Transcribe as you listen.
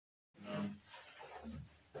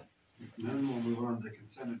None, we'll move on to the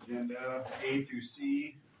consent agenda, A through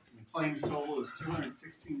C. The claims total is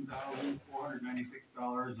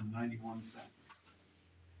 $216,496.91.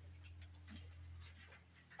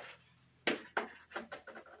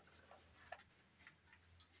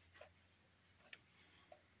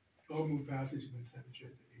 I'll move passage of consent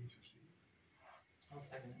agenda A through C. I'll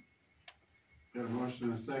second it. Got a motion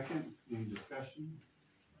and a second, any discussion?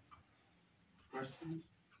 Questions?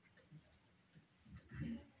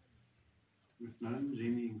 If none,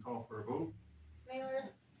 Jamie, you can call for a vote. Mailer,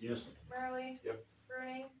 Yes. Marley. Yep.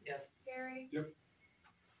 Bruning, Yes. Harry.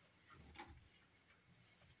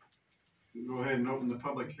 We'll go ahead and open the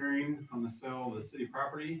public hearing on the sale of the city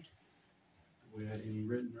property. We had any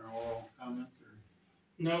written or oral comments or?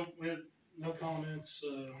 No, we had no comments.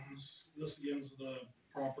 This again is the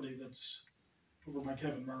property that's over by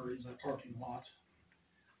Kevin Murray's, that parking lot.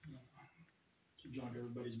 To jog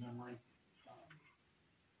everybody's memory.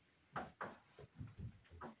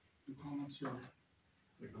 No comments or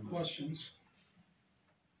questions?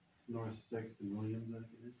 North Sixth and Williams, I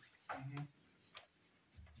think it is.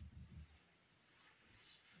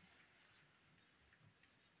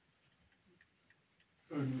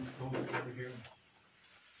 I move to close the public hearing.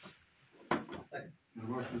 I'll second. Got a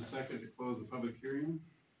motion and a second to close the public hearing.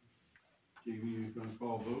 Jamie, you're gonna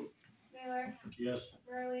call a vote? Mailer, Yes.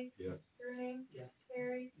 Marley. Yes. Bruning, Yes.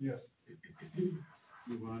 Harry. Yes.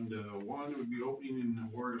 Move on to one, would be opening and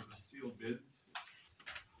award of the sealed bids.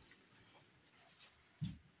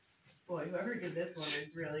 Boy, whoever did this one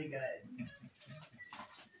is really good.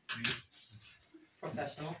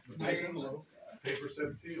 Professional. It's a nice envelope. Paper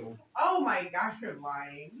said sealed. Oh my gosh, you're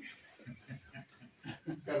lying.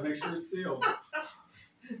 Gotta make sure it's sealed.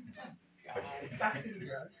 Sucks to be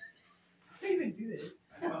drunk. How do you even do this?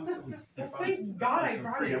 I found some Thank God I some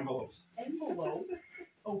brought free it. envelopes. Envelope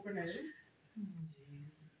opener. Oh,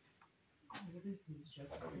 jeez. Oh, this is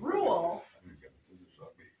just cruel.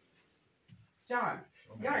 John,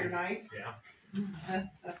 you got your knife.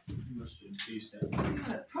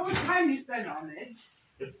 How much time do you spend on this?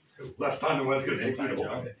 Less time than what it's gonna take you to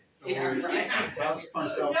open it. Yeah, right. I was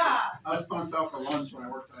punched out. Yeah. I was punched out for lunch when I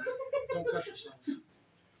worked on it. Don't cut yourself. Oh,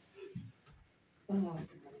 for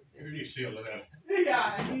heaven's sake. Who do you seal it at?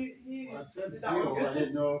 Yeah, he Well, it said Is that sealed, what- I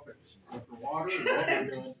didn't know if it's for water or what we're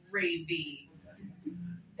doing. Gravy.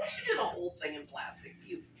 They should do the whole thing in plastic.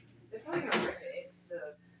 You. it's probably gonna rip it,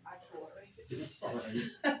 the actual. It's all right.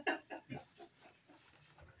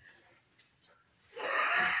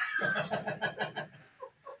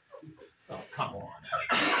 Oh, come on.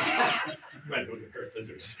 Might go get her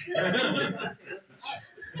scissors.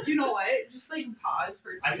 You know what? Just like pause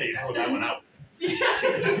for 2 I'd say throw that one out. It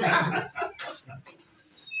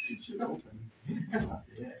should open.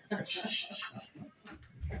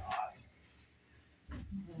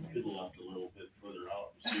 Could have left a little bit further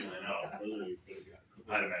out, sealing it out further. You could have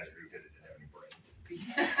got. I'd imagine who did it didn't have any brains.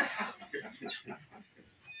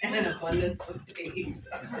 And an abundance of tape.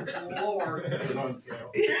 Lord. It was on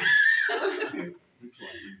sale. Looks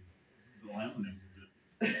like the laminator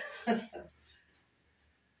did.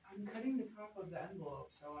 I'm cutting the top of the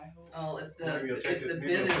envelope, so I hope. Oh, if Maybe the you'll take if it- the maybe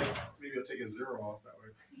bid you'll is take- maybe you'll take a zero off that way.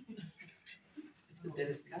 if the bid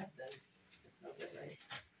is cut, then it's no good, right?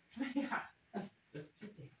 Yeah. Would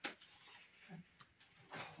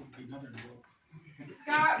be another envelope.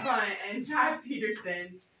 Scott Bunt and Chad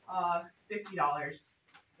Peterson, $50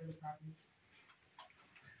 for the property.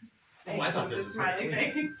 Oh, I thought Thanks, this with was the smiley for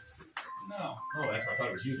me. face. No. Oh, that's what I thought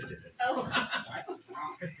it was you that did it. Oh.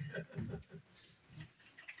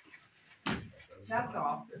 That's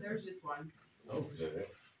all. There's just one. Okay.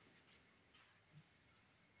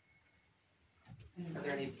 Are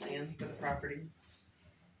there any plans for the property?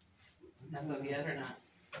 As of yet or not?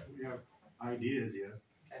 We have ideas, yes.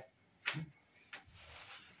 Okay.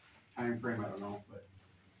 Time frame, I don't know, but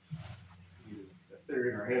the theory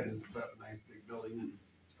in our head is to put up a nice big building and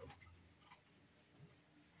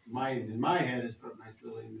in my head is put a nice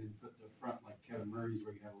building and put the front like Kevin Murray's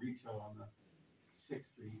where you have retail on the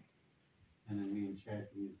 6th Street. And then me and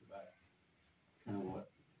Chad can use the back. Kind of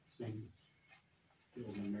what, same, the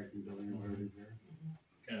old American building or whatever it is there.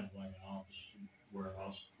 Kind of like an office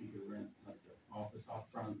warehouse. You could rent like the office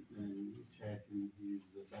out front and Chad can use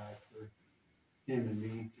the back for him and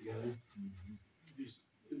me together.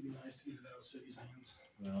 It'd be nice to get it out of the city's hands.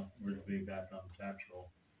 Well, we're gonna be back on the tax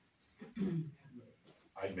roll.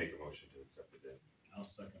 I'd make a motion to accept the bid. I'll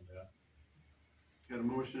second that. Got a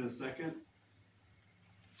motion and a second.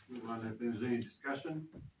 Move on if there's any discussion.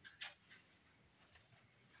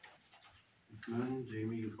 If none,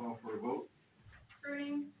 Jamie, you call for a vote.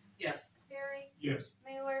 Bruning, Yes. Harry. Yes.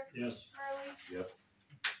 Mailer, Yes. Marley. Yep.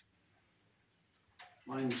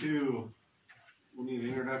 Line 2, we'll need an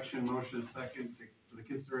introduction, motion, and second for the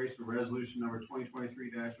consideration of resolution number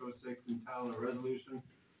 2023-06 entitled a resolution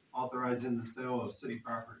authorizing the sale of city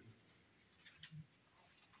property.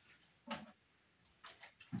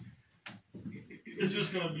 Is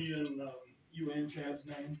this gonna be in, you and Chad's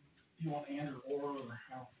name? You want and or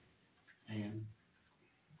how? And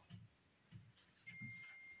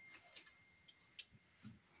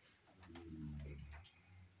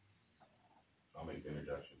I'll make the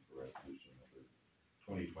introduction for resolution number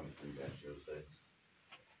 2023-06.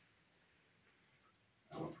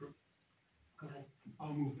 I'll approve. Go ahead,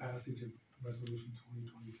 I'll move passage of resolution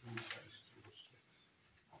 2023-06.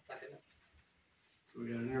 I'll second it. so we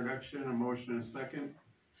got an introduction, a motion, and a second.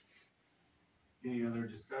 Any other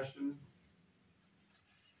discussion?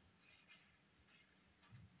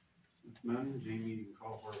 If none, Jamie, you can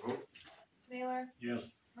call for a vote. Mailer, Yes.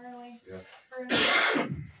 Marley. Yes.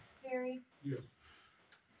 Bruning. Harry.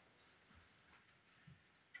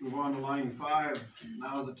 Move on to line 5.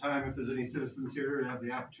 Now is the time, if there's any citizens here, to have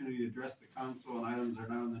the opportunity to address the council on items that are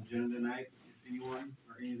not on the agenda tonight, if anyone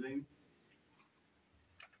or anything.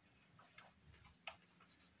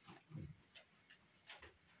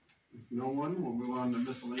 If no one, we'll move on to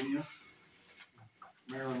miscellaneous.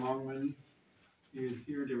 Marilyn Longman is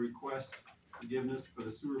here to request forgiveness for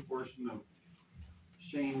the sewer portion of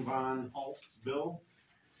Shane Von Holt's bill.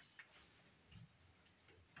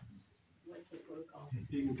 What's it work on?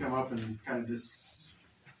 You can come up and kind of just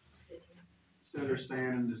sit or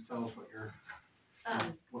stand and just tell us what you're,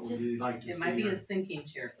 what would you like to see? It might be or- a sinking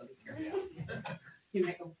chair, so be careful. You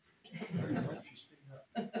make them.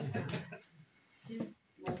 Just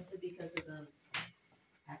mostly because of the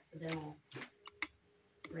accidental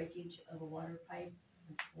breakage of a water pipe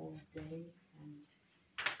the whole day, and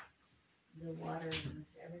the water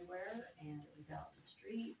was everywhere, and it was out in the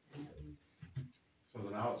street, and it was So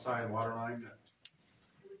an outside water line that,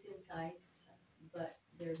 inside, but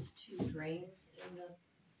there's 2 drains in the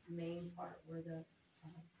main part where the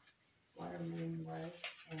water main was,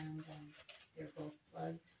 and they're both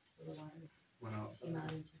plugged, so the water went came outside.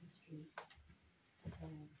 out into the street.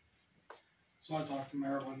 So I talked to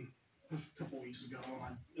Marilyn a couple weeks ago, and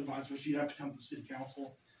I advised her she'd have to come to the city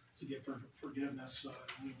council to get forgiveness.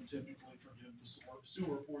 We would typically forgive the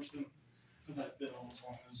sewer portion of that bill as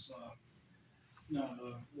long as, none of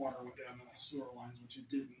the water went down the sewer lines, which it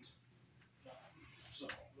didn't. So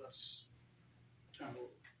that's kind of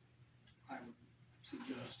what I would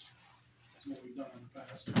suggest, is what we've done in the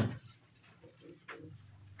past.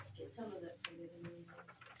 Get some of it forgiven.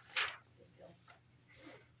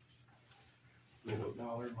 With a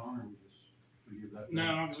dollar amount, or we just forgive that?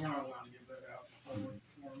 No, because we're not allowed to give that out in public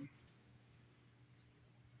forum.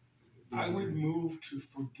 I would move to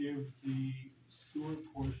forgive the sewer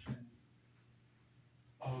portion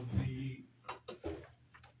of the,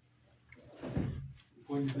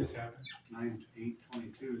 when did this happen? 9/8/22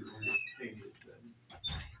 is when Katie had said.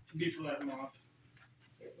 Be for that month.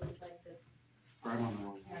 It was like the Or I'm on the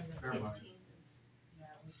wrong one. Fairline. 15th of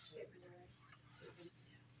February.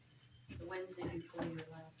 This is the Wednesday before your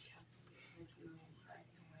last council meeting. I came on Friday.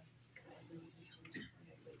 Because the meeting changed, so I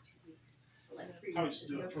had to wait 2 weeks. So like 3 I would weeks. just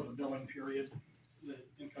do it for the billing period that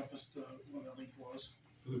encompassed when the leak was.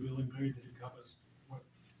 For the billing period that encompassed what?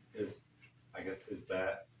 I guess, is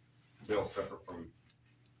that bill separate from,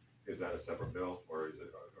 is that a separate bill, or is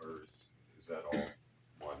that all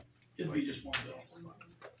one? It'd be just one bill.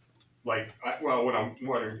 Like, well, what I'm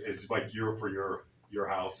wondering is like for your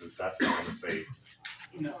house, is that's not gonna say,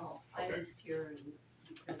 No, I Okay. was here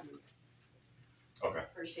because of, okay,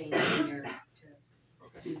 for Shane Jr. to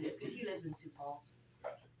okay, do this, because he lives in Sioux Falls,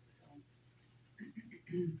 gotcha. so.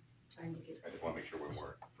 Trying to get, I just wanna make sure we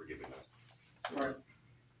weren't forgiving that Right.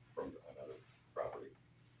 from another property.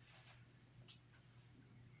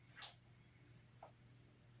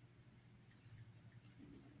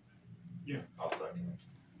 Yeah. I'll second it.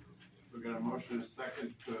 So we got a motion and a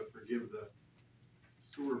second to forgive the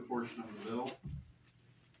sewer portion of the bill.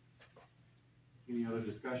 Any other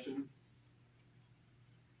discussion?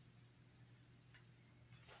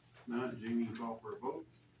 If not, Jamie, can call for a vote.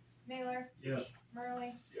 Mailer, Yes.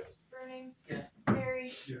 Marley. Yes. Bruning. Yes.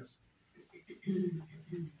 Harry. Yes.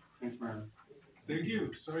 Thanks, Marlon. Thank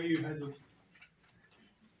you, sorry you had the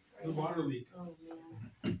sorry. water leak. Oh,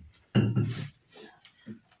 man.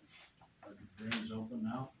 Are the drains open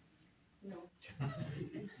now? No.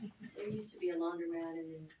 There used to be a laundromat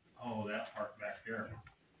and Oh, that part back there,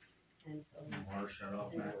 so water shut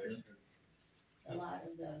off back there. a lot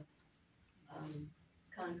of the,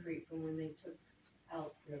 concrete from when they took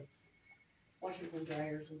out the washers and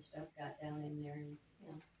dryers and stuff got down in there, and,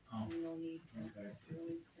 Oh. and you'll need to Okay.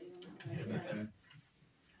 really clean them out, I Okay. guess.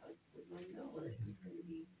 How would one know that it's gonna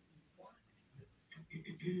be blocked?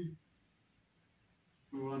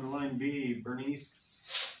 Move on to line B, Bernice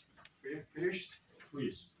Friest,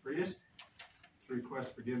 Please. to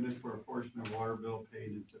request forgiveness for a portion of water bill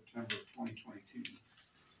paid in September of 2022.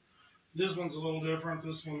 This one's a little different.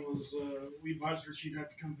 This one was, we advised her she'd have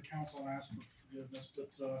to come to council and ask for forgiveness,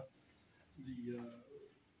 but,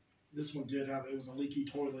 this one did have, it was a leaky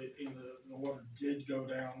toilet and the water did go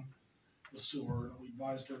down the sewer. And we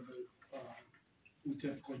advised her that, we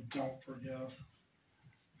typically don't forgive,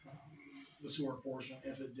 the sewer portion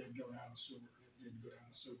if it did go down the sewer, and it did go down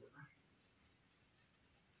the sewer.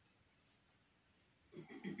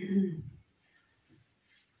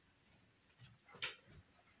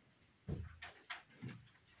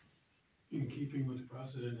 In keeping with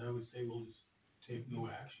precedent, I would say we'll just take no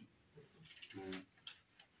action.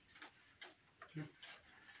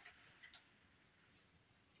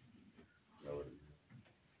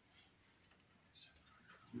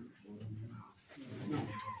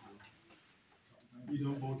 You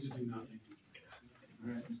don't vote to do nothing.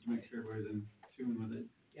 Alright, just to make sure everybody's in tune with it.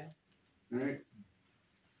 Yeah. Alright.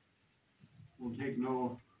 We'll take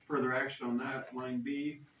no further action on that. Line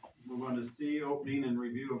B, move on to C, opening and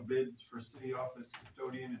review of bids for city office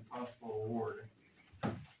custodian and possible award.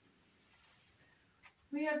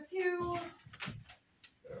 We have two.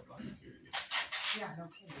 Yeah, Yeah, no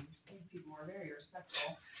kidding. These people are very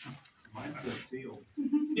respectful. Mine says sealed.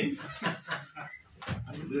 I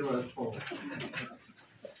did what I was told.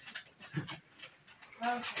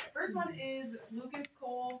 Okay, first one is Lucas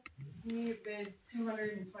Cole. He bids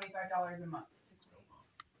 $225 a month to clean.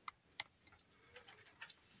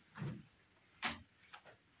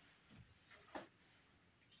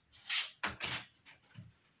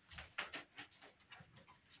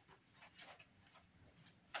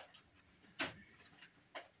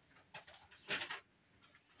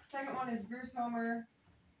 Second one is Bruce Homer.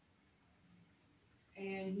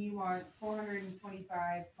 And he wants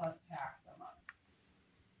 $425 plus tax a month.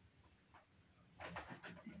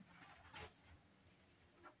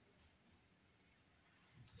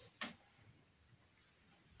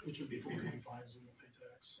 Which would be 425, so we don't pay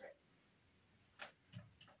tax.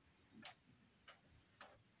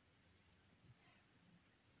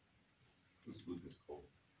 Who's Lucas Cole?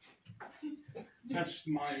 That's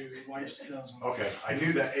my wife's cousin. Okay, I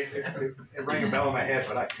knew that, it rang a bell in my head,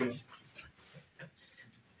 but I couldn't.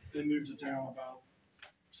 They moved to town about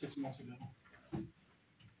 6 months ago.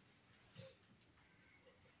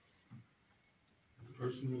 The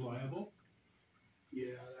person reliable? Yeah,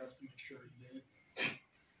 I'd have to make sure he did.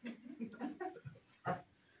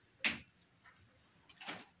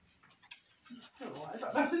 Oh, I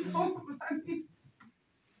thought that was so funny.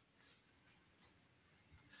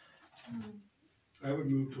 I would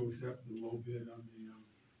move to accept the low bid on the,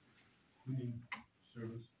 cleaning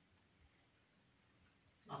service.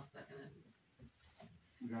 I'll second it.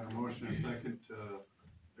 We got a motion and a second to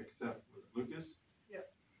accept with Lucas.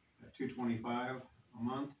 Yep. At $225 a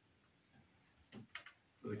month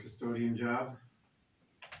for the custodian job.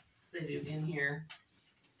 So they do in here.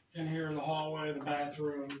 In here, the hallway, the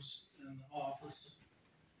bathrooms, and the office.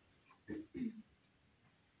 Is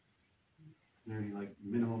there any like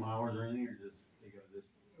minimum hours or anything, or just they got this?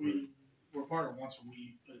 We require it once a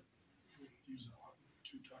week, but we use it a lot,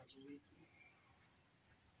 2 times a week.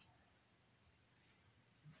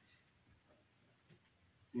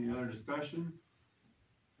 Any other discussion?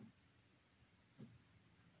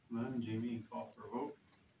 None, Jamie, call for a vote.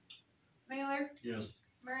 Mailer, Yes.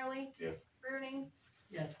 Marley, Yes. Bruning,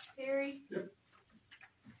 Yes. Harry,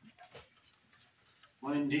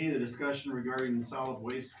 Line D, the discussion regarding solid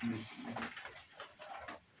waste commissions.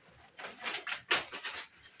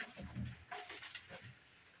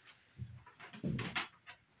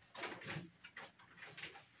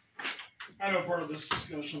 I know part of this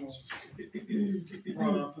discussion was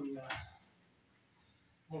brought up in the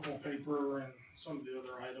local paper and some of the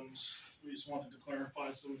other items. We just wanted to clarify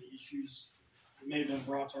some of the issues that may have been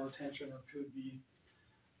brought to our attention or could be.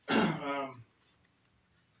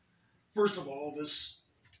 First of all,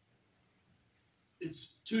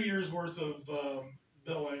 it's 2 years worth of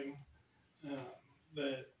billing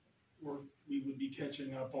that we would be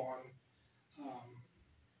catching up on.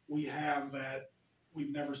 We have that. We've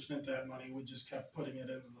never spent that money. We just kept putting it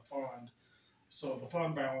into the fund. So the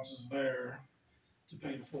fund balance is there to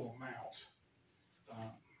pay the full amount.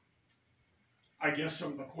 I guess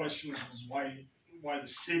some of the questions was why the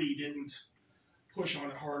city didn't push on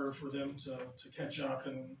it harder for them to catch up.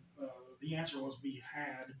 And the answer was we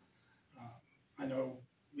had. I know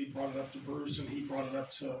we brought it up to Bruce and he brought it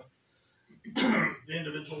up to the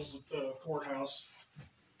individuals at the courthouse,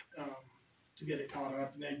 to get it caught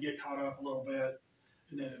up, and they'd get caught up a little bit,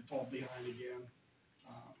 and then it'd fall behind again.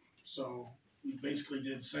 So we basically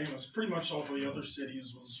did same as pretty much all the other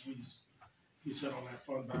cities was we sit on that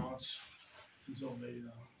fund balance until they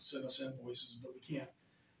send us invoices, but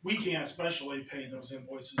we can't especially pay those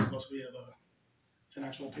invoices unless we have an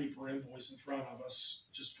actual paper invoice in front of us,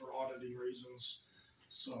 just for auditing reasons.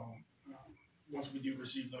 So once we do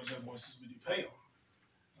receive those invoices, we do pay them.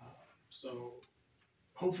 So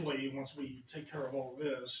hopefully, once we take care of all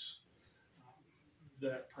this,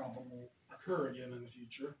 that problem won't occur again in the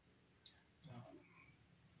future.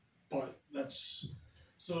 But that's,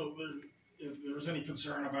 so there, if there's any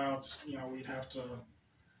concern about, we'd have to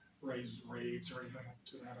raise rates or anything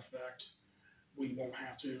to that effect, we won't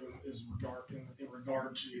have to, in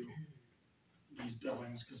regard to these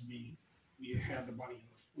billings, because we have the money,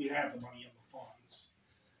 in the funds.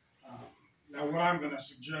 Now, what I'm gonna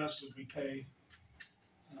suggest is we pay,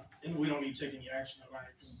 and we don't need to take any action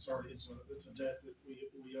tonight, because it's a debt that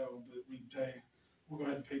we owe, but we'll go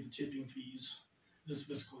ahead and pay the tipping fees this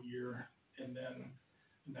fiscal year, and then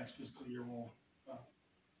the next fiscal year we'll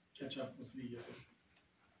catch up with the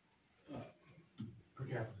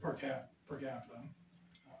per capita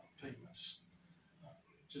payments,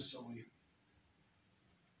 just so we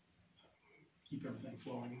keep everything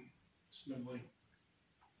flowing smoothly.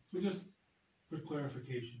 So just for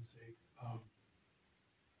clarification's sake,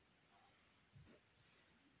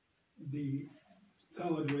 the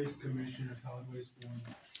Solid Waste Commission or Solid Waste Board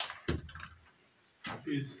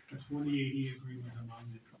is a 2080 agreement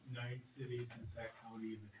among the 9 cities in Sac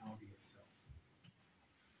County and the county itself.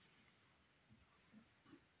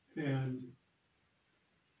 And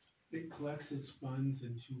it collects its funds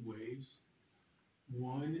in 2 ways.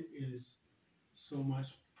 One is so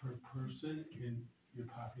much per person in your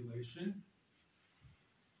population,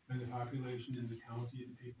 and the population in the county,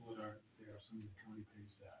 the people that are there, so the county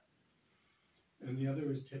pays that. And the other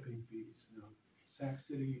is tipping fees. Now, Sac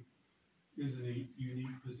City is in a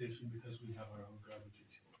unique position because we have our own garbage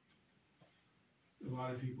utility. A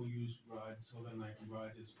lot of people use RUD, so then like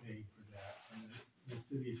RUD is paying for that, and the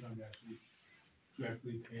city is going to actually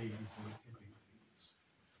directly pay for the tipping fees.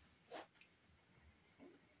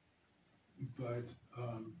 But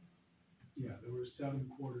yeah, there were 7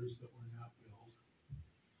 quarters that were not billed,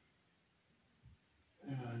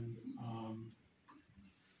 and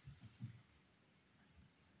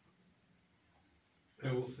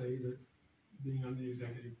I will say that being on the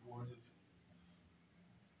executive board of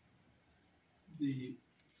the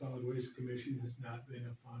Solid Waste Commission has not been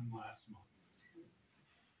a fun last month.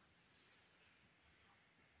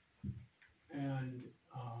 And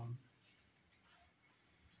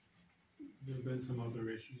there have been some other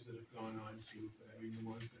issues that have gone on too, but I mean the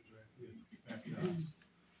ones that directly affect us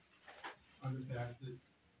are the fact that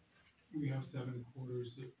we have 7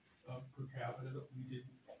 quarters of per capita that we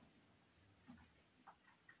didn't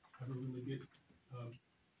ever really get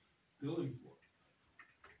billing for.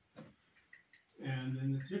 And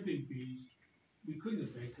then the tipping fees, we couldn't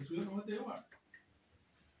have paid because we don't know what they are.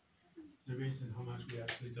 They're based on how much we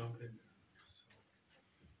actually dump in there.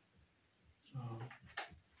 So,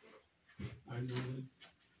 I know that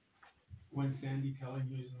when Sandy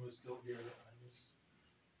Tellinghausen was still here, I was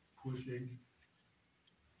pushing,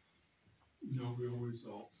 no real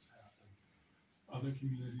results happened. Other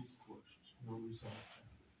communities pushed, no results happened.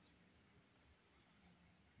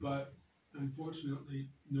 But unfortunately,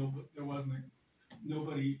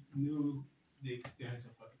 nobody knew the extent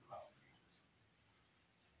of what the problem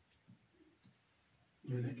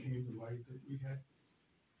was. And it came to light that we had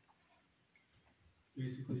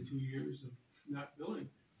basically 2 years of not billing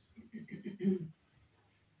things.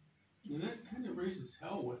 And that kind of raises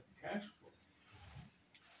hell with cash flow.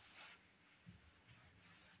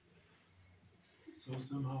 So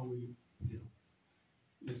somehow we,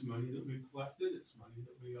 it's money that we collected, it's money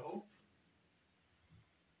that we owe.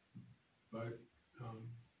 But,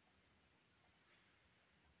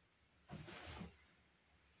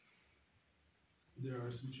 there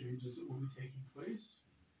are some changes that will be taking place.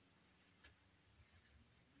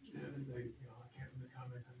 And I can't really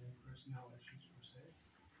comment on any personnel issues per se.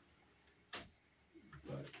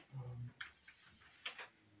 But,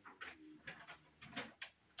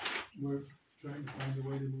 we're trying to find a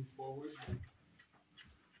way to move forward and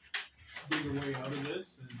dig a way out of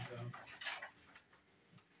this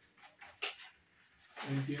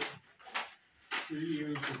and get 3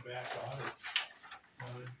 years of back audits on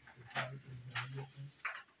the product evaluations.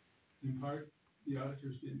 In part, the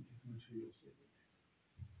auditors didn't get the materials they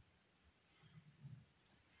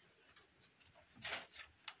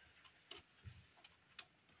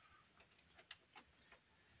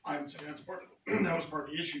I would say that's part of, that was part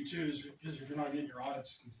of the issue too, is because if you're not getting your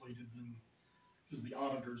audits completed, then, because the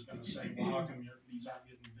auditor's gonna say, well, how come these aren't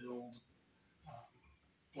getting billed?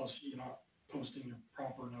 Plus, you're not posting your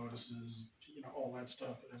proper notices, all that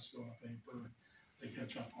stuff that has to go in the paper. They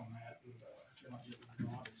catch up on that, and if you're not getting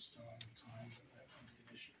your audits done in time, then that can be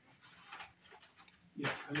an issue. Yeah,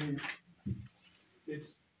 I mean,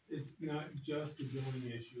 it's not just a billing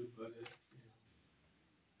issue, but it,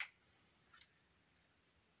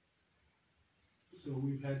 So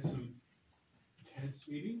we've had some tense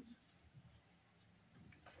meetings.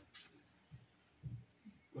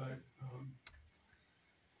 But,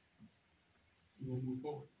 we'll move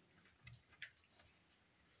forward.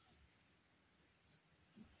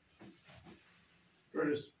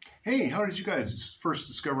 Curtis, Hey, how did you guys first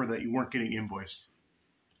discover that you weren't getting invoiced?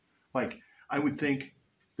 Like, I would think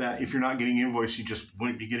that if you're not getting invoiced, you just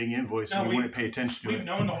wouldn't be getting invoiced and you wouldn't pay attention to We've it.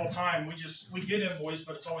 known the whole time, we get invoiced,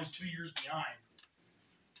 but it's always 2 years behind.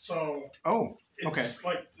 So Oh, okay. it's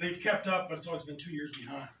like, they've kept up, but it's always been 2 years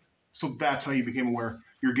behind. So that's how you became aware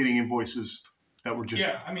you're getting invoices that were just,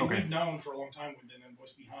 Yeah, I mean, okay. we've known for a long time we've been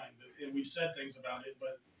invoiced behind, and we've said things about it,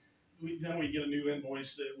 but then we get a new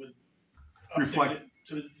invoice that would update Reflect- it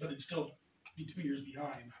but it'd still be 2 years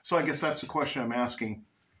behind. So I guess that's the question I'm asking.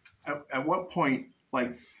 At what point,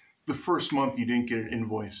 like the first month you didn't get an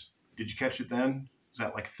invoice, did you catch it then? Is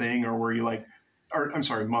that like thing, or were you like, or I'm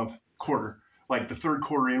sorry, month, quarter, like the third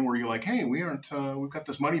quarter in where you're like, hey, we've got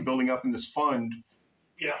this money building up in this fund.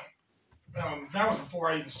 Yeah. That was before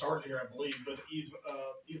I even started here, I believe, but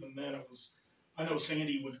even then it was, I know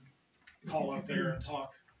Sandy would call up there and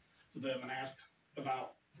talk to them and ask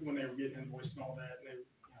about when they were getting invoiced and all that, and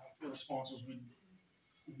the responses would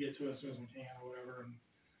get to us as soon as we can or whatever, and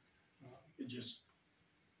it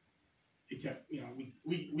kept,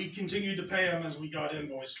 we continued to pay them as we got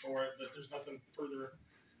invoiced for it, but there's nothing further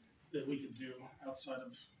that we could do outside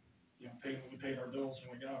of, paying, we paid our bills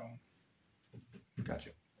when we got them.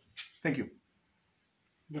 Gotcha. Thank you.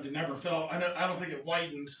 But it never fell. I don't think it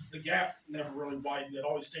widened. The gap never really widened. It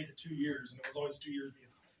always stayed at 2 years, and it was always 2 years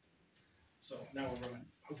behind. So now we're going to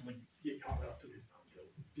hopefully get caught up and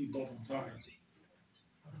be both on time.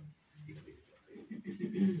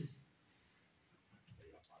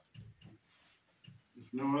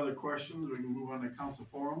 if no other questions, we can move on to council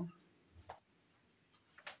forum.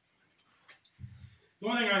 The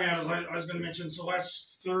only thing I had is I was going to mention. So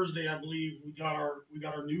last Thursday, I believe we got our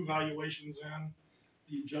new valuations in.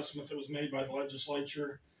 The adjustment that was made by the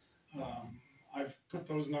legislature. I've put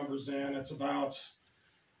those numbers in. It's about,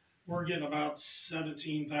 we're getting about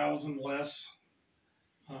 17,000 less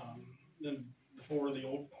than when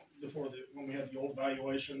we had the old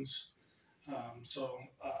valuations.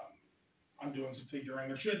 I'm doing some figuring.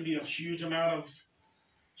 There shouldn't be a huge amount of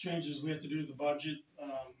changes we have to do to the budget.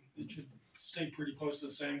 It should stay pretty close to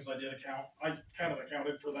the same as I did account. I kind of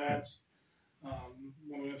accounted for that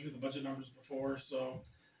when we went through the budget numbers before. So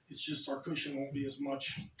it's just our cushion won't be as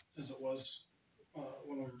much as it was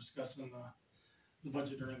when we were discussing the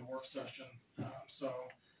budget during the work session. So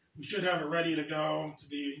we should have it ready to go to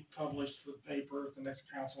be published for the paper at the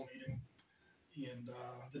next council meeting. And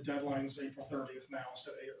the deadline's April 30th now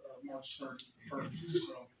instead of March 31st.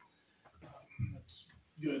 So that's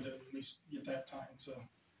good to at least get that time to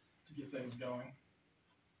get things going.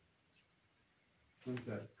 When's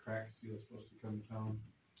that crack seal supposed to come down?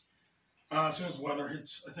 As soon as weather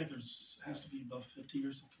hits, I think has to be above 50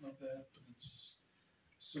 or something like that, but it's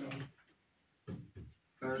soon.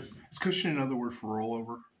 Is cushion another word for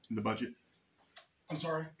rollover in the budget? I'm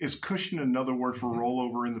sorry? Is cushion another word for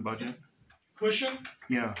rollover in the budget? Cushion?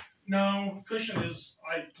 Yeah. No, cushion is,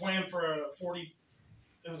 I planned for it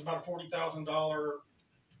was about a $40,000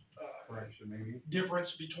 Correction, maybe.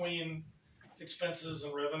 difference between expenses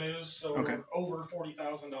and revenues, so Okay. we're over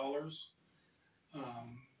 $40,000.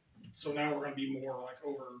 So now we're going to be more like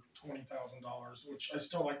over $20,000, which I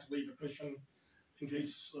still like to leave a cushion in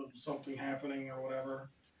case of something happening or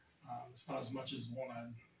whatever. It's not as much as one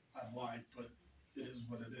I'd like, but it is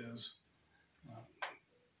what it is.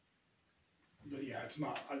 But yeah, it's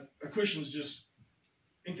not. A cushion is just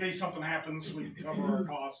in case something happens, we can cover our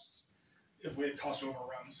costs if we had cost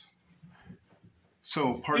overruns.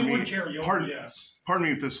 So pardon It me. would carry over, pardon, yes. Pardon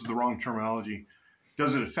me if this is the wrong terminology.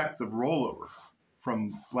 Does it affect the rollover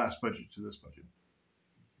from last budget to this budget?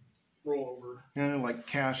 Rollover. Yeah, like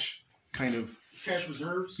cash kind of. Cash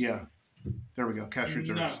reserves? Yeah. There we go. Cash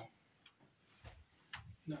reserves.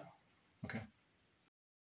 No. Okay.